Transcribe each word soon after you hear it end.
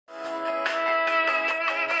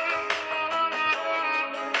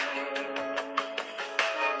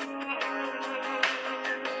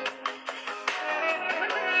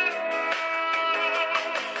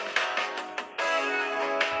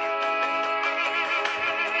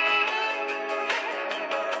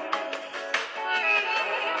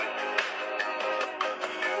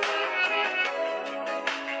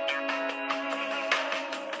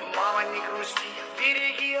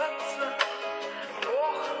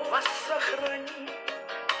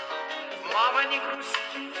Мама, не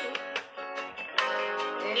грусти,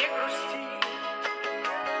 не грусти.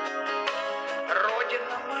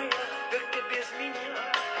 Родина моя, как ты без меня,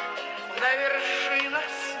 на вершинах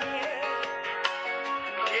снег.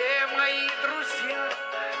 Где мои друзья,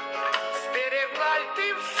 сберегла ли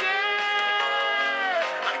ты всех?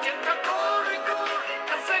 А где-то горы,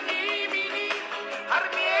 а за ними нив,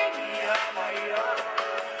 Армения моя.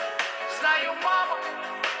 Знаю, мама,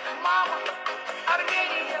 мама,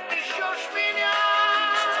 Армения, ты ждешь меня.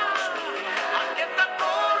 А где-то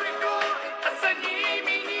горы, а за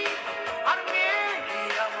ними нив,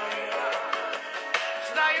 Армения моя.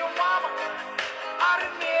 Знаю, мама,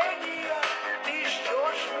 Армения, ты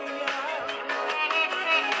ждешь меня.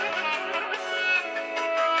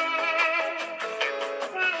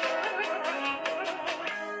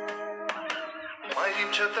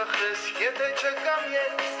 Մայրիմ չտխես, եթե չկամ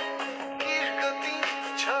ես, գիրկդ ինձ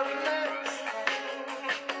չառնես,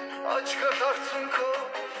 աչքդ արցունքով